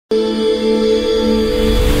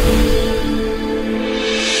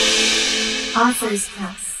Officers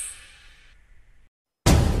Pass.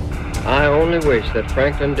 I only wish that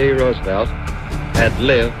Franklin D. Roosevelt had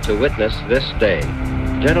lived to witness this day.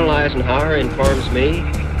 General Eisenhower informs me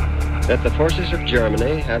that the forces of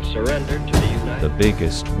Germany have surrendered to the United The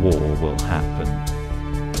biggest war will happen.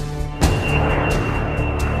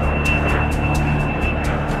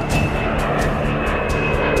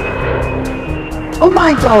 Oh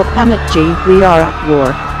my God, Energy, we are at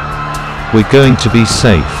war. We're going to be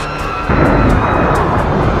safe.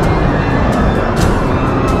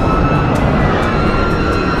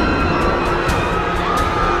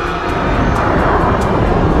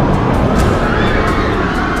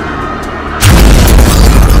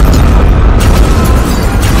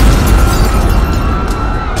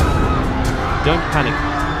 Don't panic.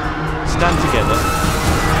 Stand together.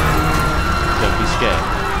 Don't be scared.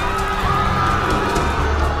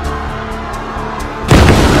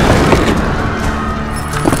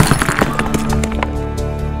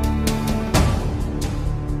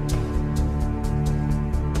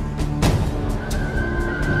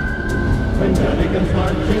 When Daddy comes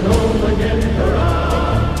marching home again,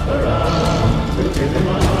 hurrah, hurrah, we'll give him a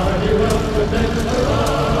hearty welcome then,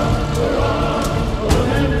 hurrah, hurrah, we'll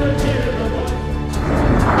never hear the voice.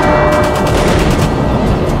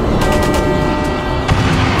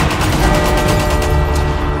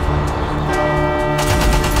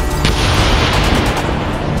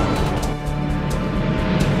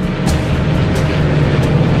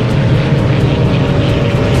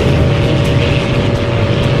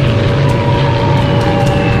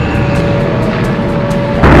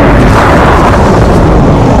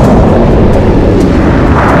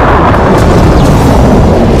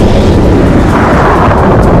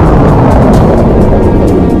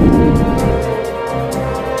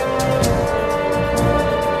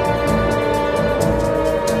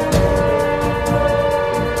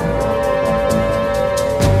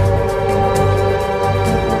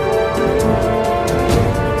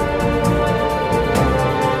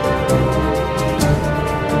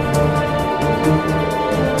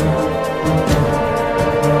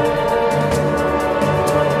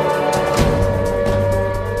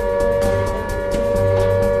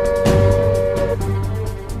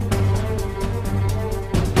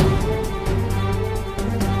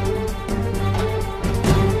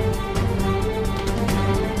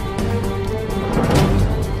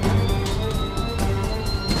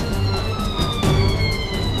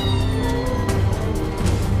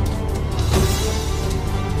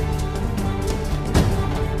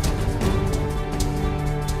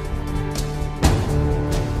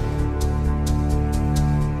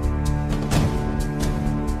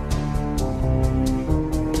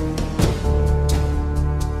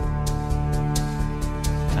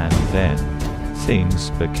 And then, things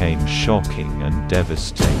became shocking and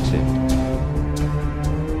devastating.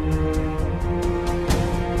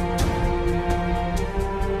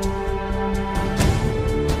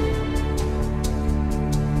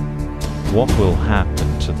 What will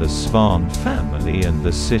happen to the Zwaan family and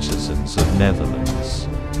the citizens of Netherlands?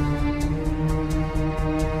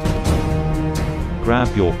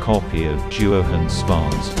 Grab your copy of Johan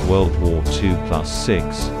Zwaan's World War II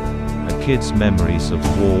 +6, A Kid's Memories of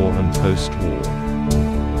War and Post-War.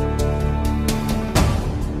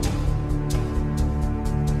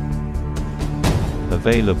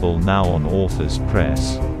 Available now on Authors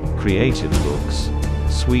Press, Creative Books,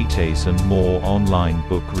 Sweetace and more online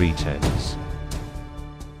book retailers.